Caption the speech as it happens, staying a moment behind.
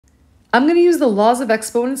I'm going to use the laws of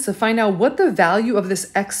exponents to find out what the value of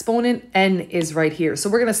this exponent n is right here. So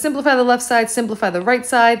we're going to simplify the left side, simplify the right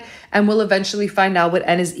side, and we'll eventually find out what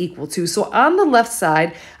n is equal to. So on the left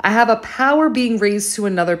side, I have a power being raised to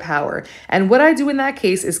another power. And what I do in that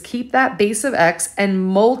case is keep that base of x and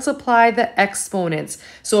multiply the exponents.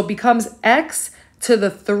 So it becomes x to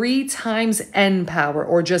the 3 times n power,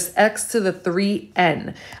 or just x to the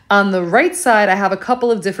 3n. On the right side, I have a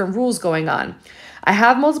couple of different rules going on. I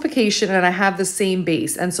have multiplication and I have the same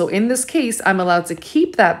base. And so in this case, I'm allowed to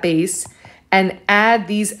keep that base and add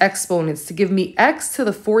these exponents to give me x to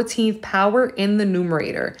the 14th power in the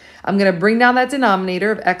numerator. I'm going to bring down that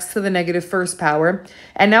denominator of x to the negative first power.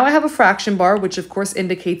 And now I have a fraction bar, which of course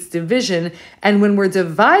indicates division. And when we're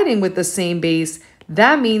dividing with the same base,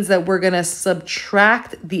 that means that we're going to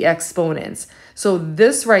subtract the exponents. So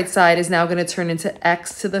this right side is now going to turn into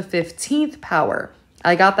x to the 15th power.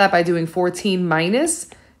 I got that by doing 14 minus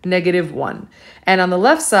negative 1. And on the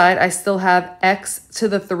left side, I still have x to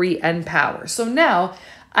the 3n power. So now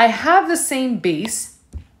I have the same base.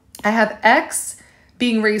 I have x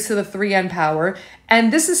being raised to the 3n power.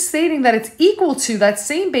 And this is stating that it's equal to that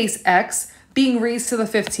same base x being raised to the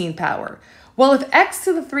 15th power. Well, if x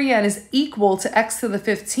to the 3n is equal to x to the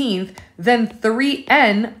 15th, then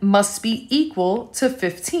 3n must be equal to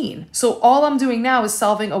 15. So all I'm doing now is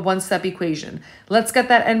solving a one-step equation. Let's get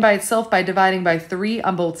that n by itself by dividing by 3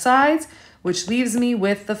 on both sides, which leaves me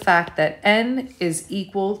with the fact that n is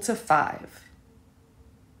equal to 5.